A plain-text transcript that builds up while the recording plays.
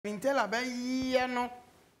Intela ba ye no.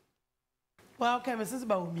 Well, okay, Mrs.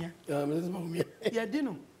 Bawumia. Mrs. Bawumia. Yeah,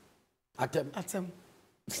 dino. Atem.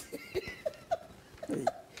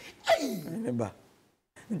 Hey, remember.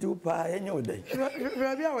 Do pa enyo day.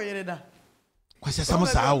 Rabi awo yere da. Kwase samo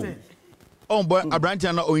sao. Oh boy,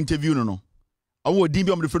 Abrantia na o interview no. Owo din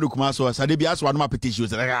bi om de friend kuma so sa de bi aso adoma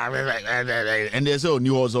petitions. And they say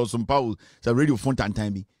new also some power so radio phone time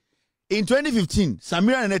bi. In 2015,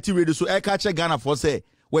 Samira and Neti Radio so I catch Ghana for say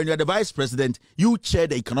when you are the vice president, you chair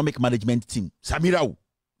the economic management team. Samira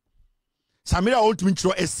ultimate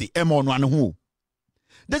throw SC M1 one who.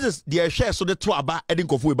 This is the share so the two about adding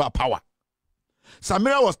about power.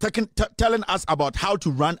 Samira was telling us about how to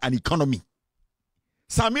run an economy.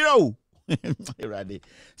 Samira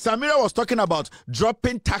was talking about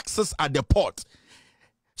dropping taxes at the port.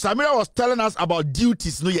 Samira was telling us about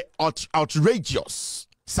duties no outrageous.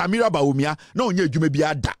 Samira Bawumia no nye dwuma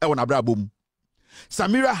bia da e wona bra bom.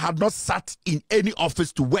 Samira had not sat in any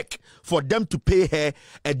office to work for them to pay her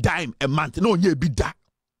a dime a month. No nye bi da.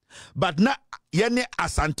 But na yene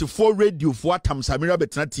asante for radio for atam Samira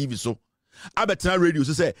betena TV so. Abetena radio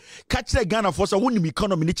so say catch the Ghana for so woni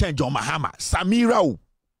economy ni change on Mahama. Samira o.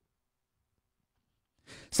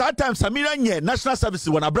 Sometimes Samira nye national services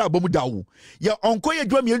wana bra bom da o. Ye onko ye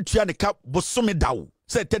dwuma entua ne ka bosome da o.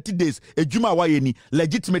 Say 30 days ejuma wa ye ni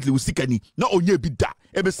legitimately usikani na onye bi da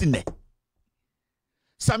ebesi ne.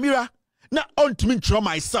 Samira na ontimi ntro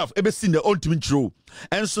myself ebesi ne ontimi ntro.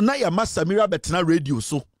 And so na ya ma Samira betena radio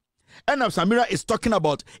so. And Samira is talking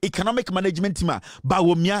about economic management team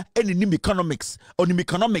Bawumia and economics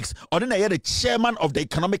or then I hear the chairman of the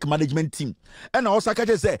economic management team. And also I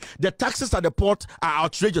say the taxes at the port are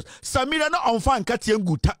outrageous. Samira na on fan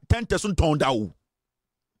katiengu 10,000 ton daw.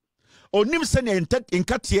 Onim sene in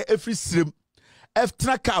katie every slim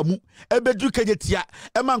Eftra kamu ebedu kejetia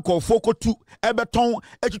emanko fokotu ebeton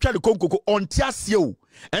etwitwa de konkoko ontiasie o.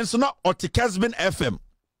 Enso na RtvGhana FM.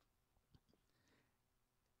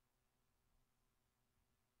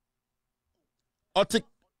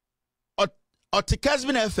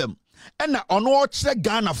 RtvGhana FM ena ono kire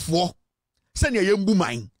Ghana fo se ne yembu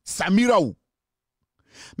man Samira o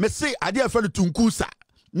me say ade afa tunkusa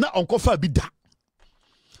na onkofa bi da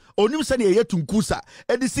onim se ne ye tunkusa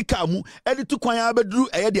edi sika mu edi tu kwan abeduru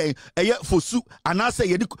eye fosu anase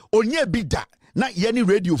ye onye bi da na ye ni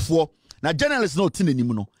radio fo na journalist na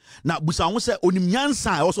otinenim no na busa ho se onim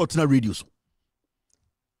nyansa a also otina radio so.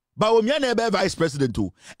 Bawumia na ebe vice president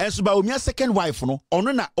o enso Bawumia second wife no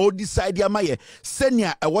ono na o decide amaye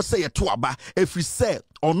senior e wo say to aba every say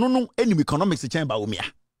ono no enim economics chen Bawumia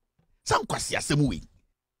sam kwase asem we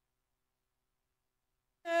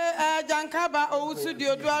Jankaba o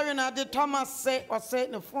studio duare na de Thomas say o say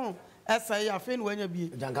no phone say ya fe no anya bi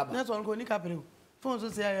Jankaba na so ko ni kapere phone so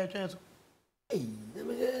say ya twen so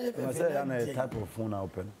I say I na type of phone na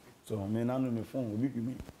open so me na no me phone obi bi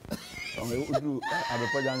me odu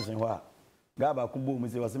abepo junction ho a gaba kubo mu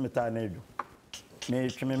se wase meta na edu me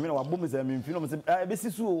tweme me na wabo mu se me mfi no me se be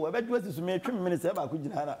sisu o e be dwo sisu me tweme me ne se ba ko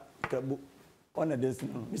gina na krabo on this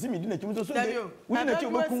me se me di na tweme so wudi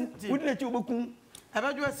na chi obekun e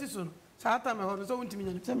be dwo sisu sa ata me ho so wuntimi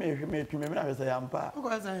nya se me tweme me na be se ya mpa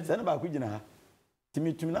se na ba ko gina ha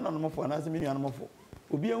timi tweme na no mofo na se me nua no mofo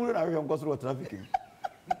obi enwure na hwe nkoso traffic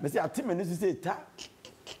me se atime ne se ta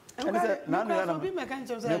and say na no be mechanic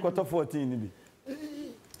say quarter 14 ni bi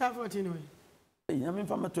 14 we ya me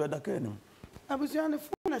fama to edaka ni abusu na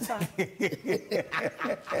phone na cha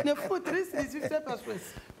ne phone 350 pesos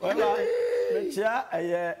wala me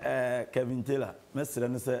chia Kevin Taylor me sere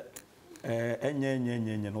no say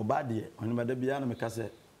enye no ba de oni ba da bia na me ka say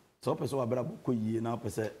so person wa bra boko yie na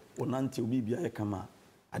person onante obi bia ye kama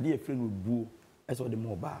ade e fre no buo eso de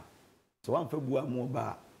mo ba so wan fa bua mo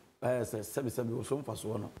ba say sebi o so mfa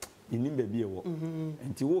so no inim ba bi e wo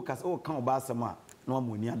enti wo ka o kan ba asem a na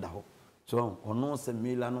amoni ada ho so ono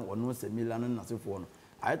Samira no na sefo no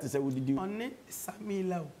ayete say wodidi oni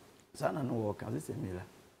Samira o sana no wo ka Samira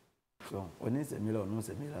so oni Samira ono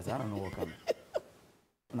Samira sana no wo ka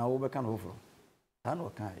na wo be kan ho fro sana wo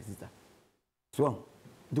ka sister so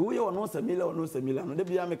do we ono Samira no de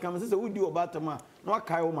bia me kam say wodi obatama na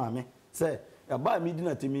wakai wo maame say ba mi di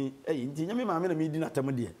na temi nti nyame maame na mi di na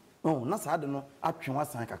tam de no na sa de no atwe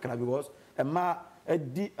wasan kakra because ma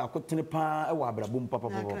edi akotene pa e wa abrabom papa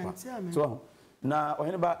so na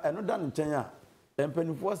ohene ba eno da nchen a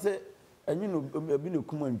empanifo se enyi no bi ne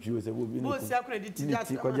kuma ntwio se bo bi ne bo si akredit di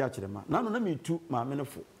ati kwaje akire ma na no na mi tu maame ne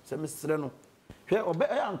fo se me sere no hwe obe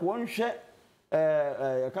anko wonhwe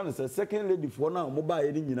kan se second lady fo na mo ba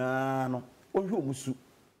ye ni nyina no ohwe omusu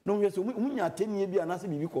no hwe se omunya atenie bi anase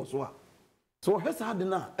bibi koso a so hwe sa de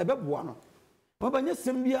na ebeboa no Wabanya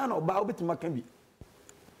sembia na oba obetima ka bi.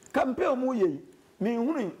 Campaign mu ye. Me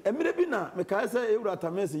hunu emire bi na me ka say ewura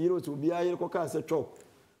tamese yiro so bia yire koka say chok.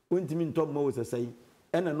 Wontimi ntom ma wo sesai.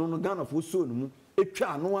 Ena no Ghana fo so no mu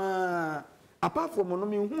etwa no a apart from no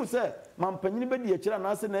me hunu say mampanyini be di akira na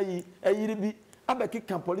ase na yi ayire bi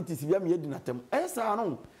abekeka politics bia me yedi natem. Esa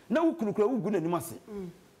no na wukunukura wugu nanim ase.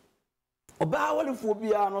 Oba wale fo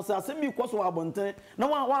bia no say asem bi koso abonten na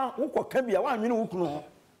wa wokoka bia wa nwene wukunu ho.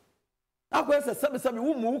 Akwa say sebe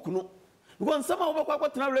wo mu wukunu. Because some of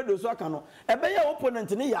what radio so aka no ebe ya opponent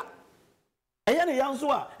ne ya eye ne ya nso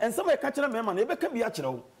a ensem e ka kire mema na ebe ka bi a kire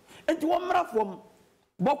wo enti wo mra from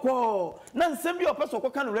boko na nsem bi opeso ko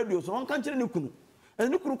ka no radio so won ka kire ne kunu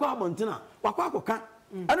eni kunu ko abontina wakwa akoka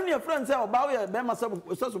anu ne friend say oba wo ya be ma so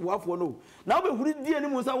bo afo no na wo be huri die ni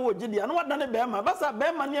mu sa wo gye dia na wada ne be ma basa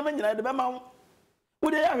be ma ne ma nyina de be ma wo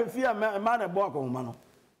de ya hwefi a ma na bo akoma no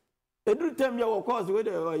eduru tem ya wo cause we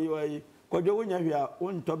de Kojo wonya hwia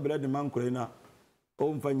wonto bread man kure na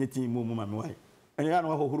o mfa nyeti mu mu mame wai ene ya na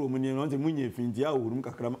hohoro mu ni no nti munye finti a hohoro mu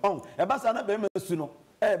kakra ma e ba sa na be ma su no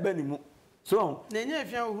e ba ni mu so na nya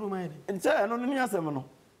hwia hohoro ma ide nse no ni asem no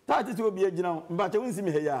ta ti obi agina mba che wonsi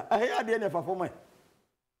mi he ya de ne fafo mai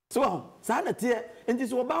so sa na tie nti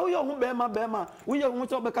so ba wo yo ho be ma wo ye ho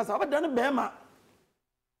so be kasa ba da ne be ma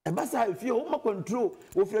e ba sa fie o ma control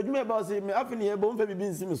wo fira dwuma e ba se me afini e bo mfa bibi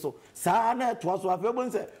nsi mi so sa na to so afa bo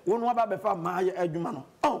nse wo no ba be fa ma ye adwuma no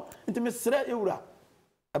nti me sere ewura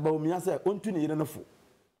e ba omia se ontu ne yire no fo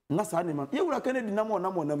na sa ne ma ewura kan di namo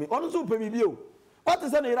na mi ono so pa bibi o what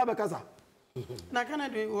is na yire be kasa na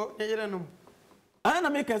kan di wo yire no ana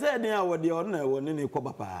me ka se den a wo de ono na wo ne ko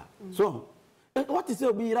bapa so what is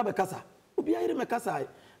obi yire be kasa obi yire me kasa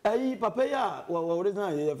ayi papa ya wa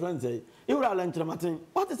original your friends say you are lunch matin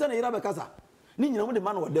what is na ira be kasa ni nyina mo de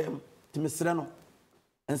man wodem timisre no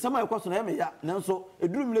ensama ekwaso na me ya nanso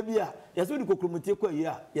eduru mle bi a yeso di kokromotie kwa yi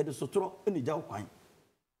a ye de sotoro eni gya kwan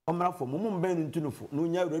omra fo mo mben ntunufo no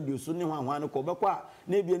nya radio so ne hwanhwan ne ko be kwa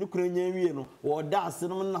na ebie ne kura nya wie no wo da ase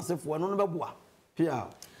no nasefo no be boa pia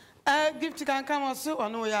gift kan kam so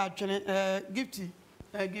ono ya atwene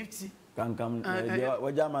gift Kankam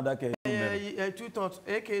wajama dake 2 thoughts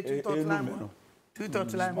AK 2 thoughts lime 2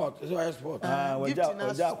 thoughts lime sport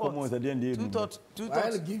waja komo se den de 2 thoughts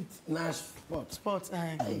gift nash sport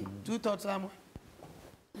 2 thoughts lime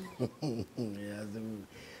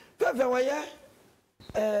fefe waya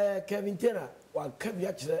Kevin Tera wa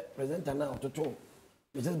kabia kire presenter na ototo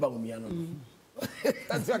Mrs. Bawumia no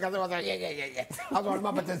that's what I was yeah I was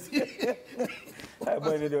my patenti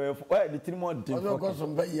boy de why the three more thing for cause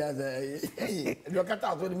some years you cut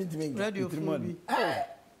out what mean to me radio three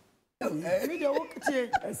video work tie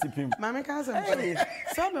SPM mama ka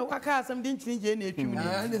some waka asem din chini je na etwim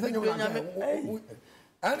ni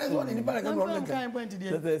ana so ni para kan won kan point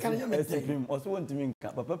dia kan SPM also want to mean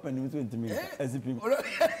papa panim so want to mean SPM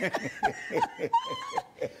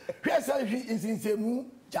kwesa insensemu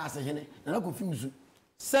jase hene na ko fiusu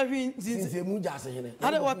Savin insensemu jase hene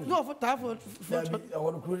ada what no for ta for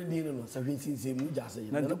awon kuro ni no savin insensemu jase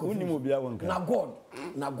hene na ko ni mo bia won kan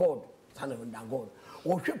na god sana na god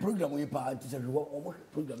o hwe program we pa anti say wo o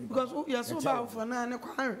program because you so ba for na ne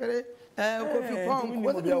kwan hwere ko fi pon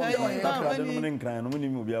ko bia won no nkran no ni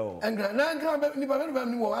mo bia wo nkran na nkran ni ba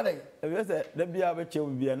ni wo ade e say da bia ba che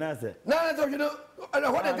bia na say na so you know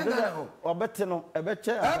what they can go obete no e be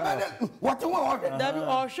che what wo da bi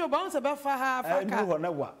o show ba on se be fa ha fa ka ni ho na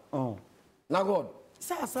wa na god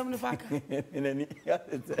siaasem ni fa ka nani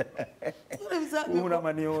una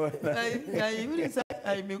mani o ai uri sa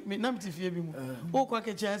ai mi nam ti fie bi mu o kwa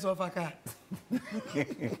ke chance of aka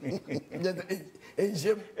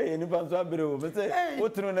enjem ni pan so abere o be say o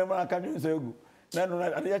tunu na ma ka dun so egu na no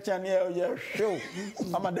na ya cha ne ya show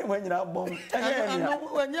amade mo nyina bom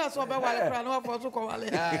anya so be wale kra no afo so ko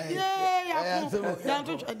wale ya ku dan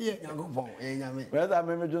to chade yango bon nyame we za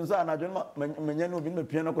me junsa na jun me nya no bi me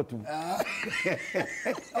pia na kotum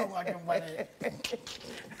o wa ke bale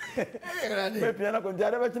me pia na ko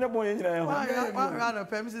jare be chine bon nyina ya wa na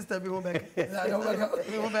pem sister bi ho beka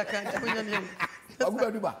bi ho beka ko nya ne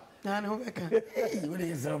aguba duba na ho beka wole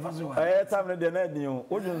yesa faso wa tam ne de na din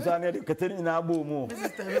o junsa ne de kateri nyina abo mu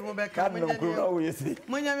sister bi ho beka mo nya ne o yesi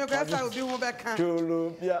mo nya me ko asa obi ho beka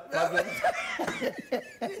cholo bia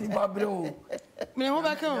ni babro me ho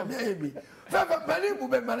beka Penny will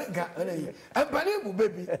be Malenka, and Penny will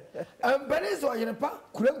baby. And Penny so in a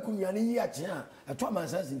park, Kunyani Yachia, a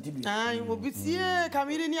Thomas in Tibia. I will be here,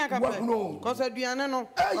 Camilia Capo, no, because I do no.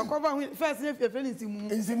 I cover first if you're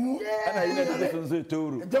finishing is a move, and I didn't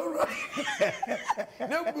do. Don't run.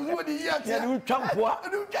 No, what the Yatia will jump.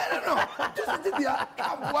 Just the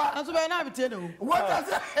Campoa, so I have to what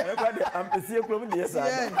I'm seeing from the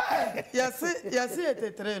yes,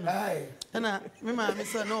 it train. And I remember,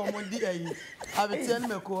 Mr. No, Monday. I will tell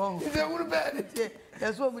me go. They would bed.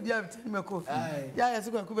 Yes, what would you have tell me go? Yes,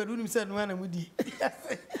 I could do himself when I'm with you.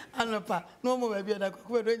 And no more maybe I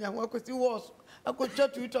could do and what you was. I could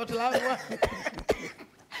chat to you tot loud.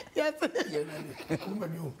 Yes, no,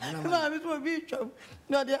 it will be trouble.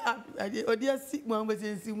 No, dear sick one was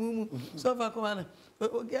in Simu. So far, Commander.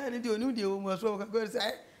 Okay, you knew the woman was going to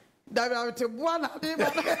say. That I will take one.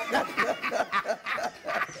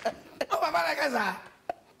 Oh, my God.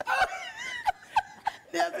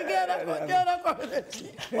 Yes, again,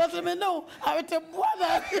 what's the no? I will take one.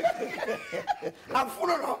 I'm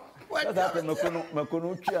full of what happened.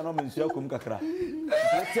 Maconucci and Monsieur Kumkakra.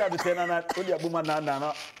 Let's see how the tenant put your woman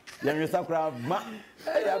now. Young Sakra, I have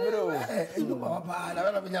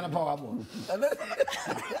a power.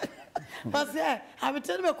 But yeah, I will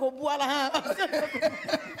tell you,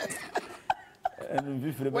 and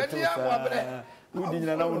who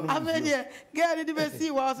didn't know? I mean, get it to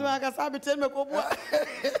see what I saw. Tell me,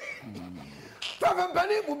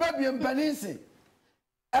 Penny will be in Penisi.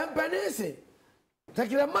 And Penisi,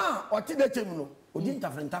 take your ma or Tibetan, who didn't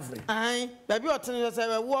have Tafri. Aye, baby, or tell you,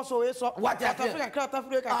 was always what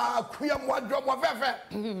Africa. Ah, queer one drop of effort.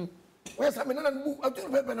 Where's I mean, I'm to the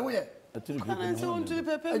paper away. To the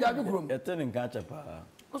paper, a turning catcher.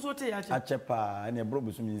 Achepa and a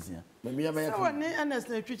brobus means here. Maybe I may have an honest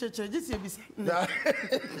future churches.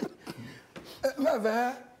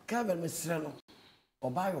 Never, Cabin Miss Reno, or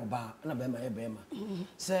buy or bar, and a bema.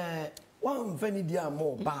 Say, one penny dear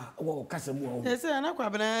more bar or Casamore. Yes, and I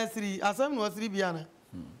quite 3, as some was 3 Biana.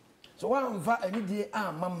 So one va any dear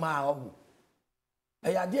mamma.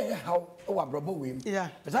 I idea how our brabo win. Yeah,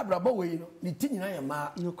 but I brabo win, the tin I am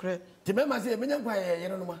ma, no credit. Timema say, Minyan, you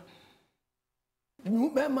know. You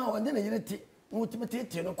remember when you did it,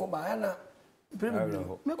 ultimately, no come by Anna.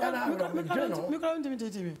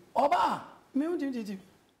 Oba, me would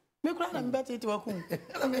me cry and bet it to a coon.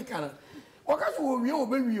 What else will you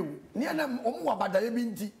obey you? Near them, about the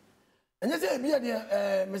binti. And you say,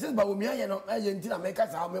 Mrs. Bawumia, and I didn't make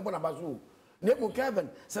us our member of Basu. Nemo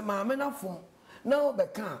Kevin, some mamma from now,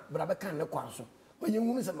 but can't, but I can't look also. When you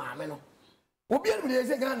miss a mamma. Obian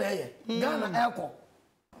is a Ghana alcohol.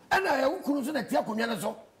 And I have cruising at Yakumiana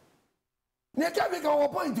so. Near Cabin our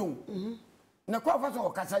point to. Nakofas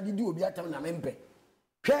or Casadi do be at a member.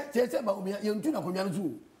 Says about me, young Tuna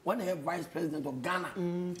Kumianzu, one have vice president of Ghana.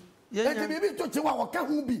 Yes, the baby to Chihuahua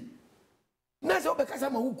can be. Naso because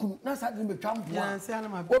I'm a hook, Nasa didn't become one.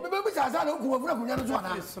 Or maybe I said, who have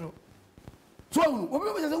Rakumianzu. So,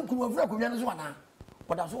 whoever is a who have Rakumianzu.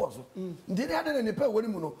 But that's also. Did they have any pay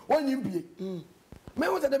when you know, one impie. May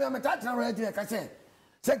was at the Matata already, like I said.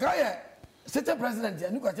 Secretary, City President,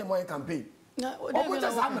 and you got a more campaign. What is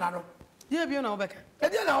Amrano? You have no back.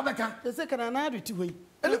 And you know, the second another 2 weeks.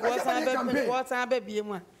 And what's our baby?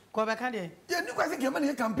 Go back here. You guys get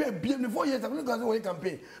money campaign before years of away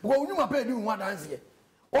campaign. Well, you are paying one answer.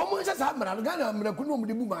 Almost as Amrano, Ghana, Kuno,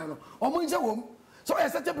 the Bumano, almost a home. So,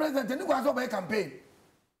 as such a president, and you guys over a campaign.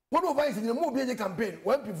 What advice in the mobile campaign?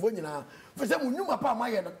 Well, before you now, for some new Mapa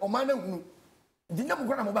Maya or Mano, the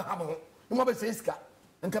number of Bahamo, no more says.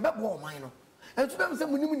 And come back war minor. And to them,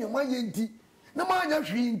 some women, my yenti, no man,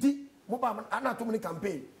 she anatomy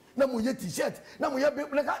campaign. No more yet t-shirt, no more yet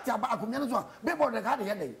black Akumyanzo, before the cardi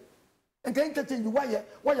headache. And can't change why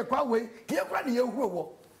you cry away, can't cry the young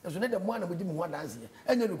as another one with him one dance here,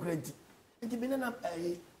 and then credit. It been enough,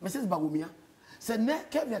 Mrs. Bawumia said,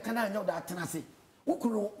 Net kept me a canal of that Tennessee. Who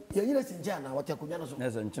could you in Jana, what Yakumyanzo?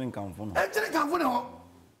 There's a chin come from. And chin come from.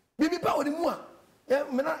 Baby power the more.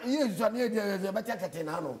 Yes, you are near the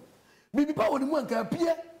Batacatenano. Bibi Power the one can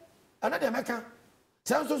appear. Another American.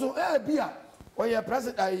 Sounds so, beer, or your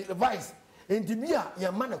president, vice, and to be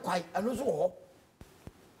your man quite, and also.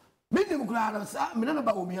 Minimum crowd of Minana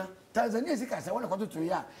Bawumia, Tanzania, I want to go to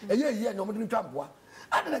ya, a year, no more Trump.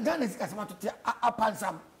 Other than Ghana is upon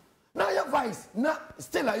some. Now your vice, not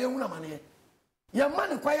still a young woman. Your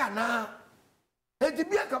man quite now. And to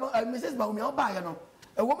be a Mrs. Bawumia, buy no.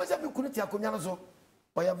 A woman said you couldn't take Kunyanazo.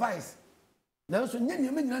 Or your vice. Now, so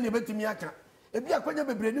you mean any better me. If you are quite a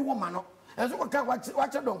brand new woman, and so can watch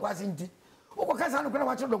a dog was in tea. Oh, because I don't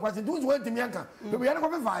watch a dog was in 2 words to Mianca. We are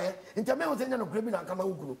not fire, and Tamil was in a criminal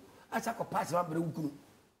Kamauku. asa ko pass wa mbere wukunu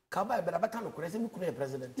ka ba be beka no kore se wukunu ye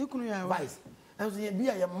president wukunu ya vice enso ye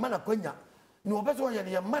bia ye ma na kwanya ni obeso ye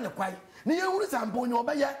ye ma na kwai ni ye hunu sampo ni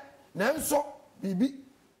obeye na enso bibi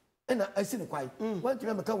ena asi ne kwai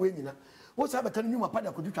wantime meka we nyina wo sa beka nyuma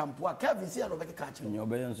pada ko twitwa mpo a Kevin si ano beka ka kire ni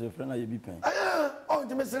obeye enso frɛ na ye bi pen o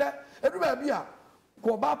ntime sere edu ba bia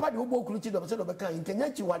ko ba pada wo bo okunu chi do se do beka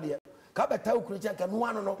nkenya chi wade ka beta okunu chi aka no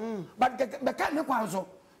ano no but beka ne kwa so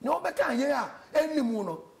ni obeka ye a enimu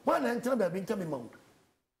no wan na ntina ba bi ntame mawu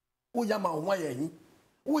wo ya ma ho ya hi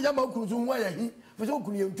wo ya ma okunu so ho ya hi fi so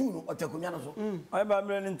okunu ye ntu no otakunya no so ai ba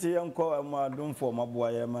mre nti ye nko ma domfo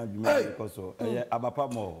maboa ye ma dwuma ko so eye abapa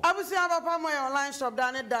mo abusi abapa mo ye online shop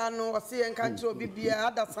da ne da no o se en kan tro bibia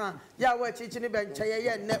adasa ya wa chichi ne benche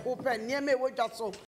ye ne open ne me wo dwa so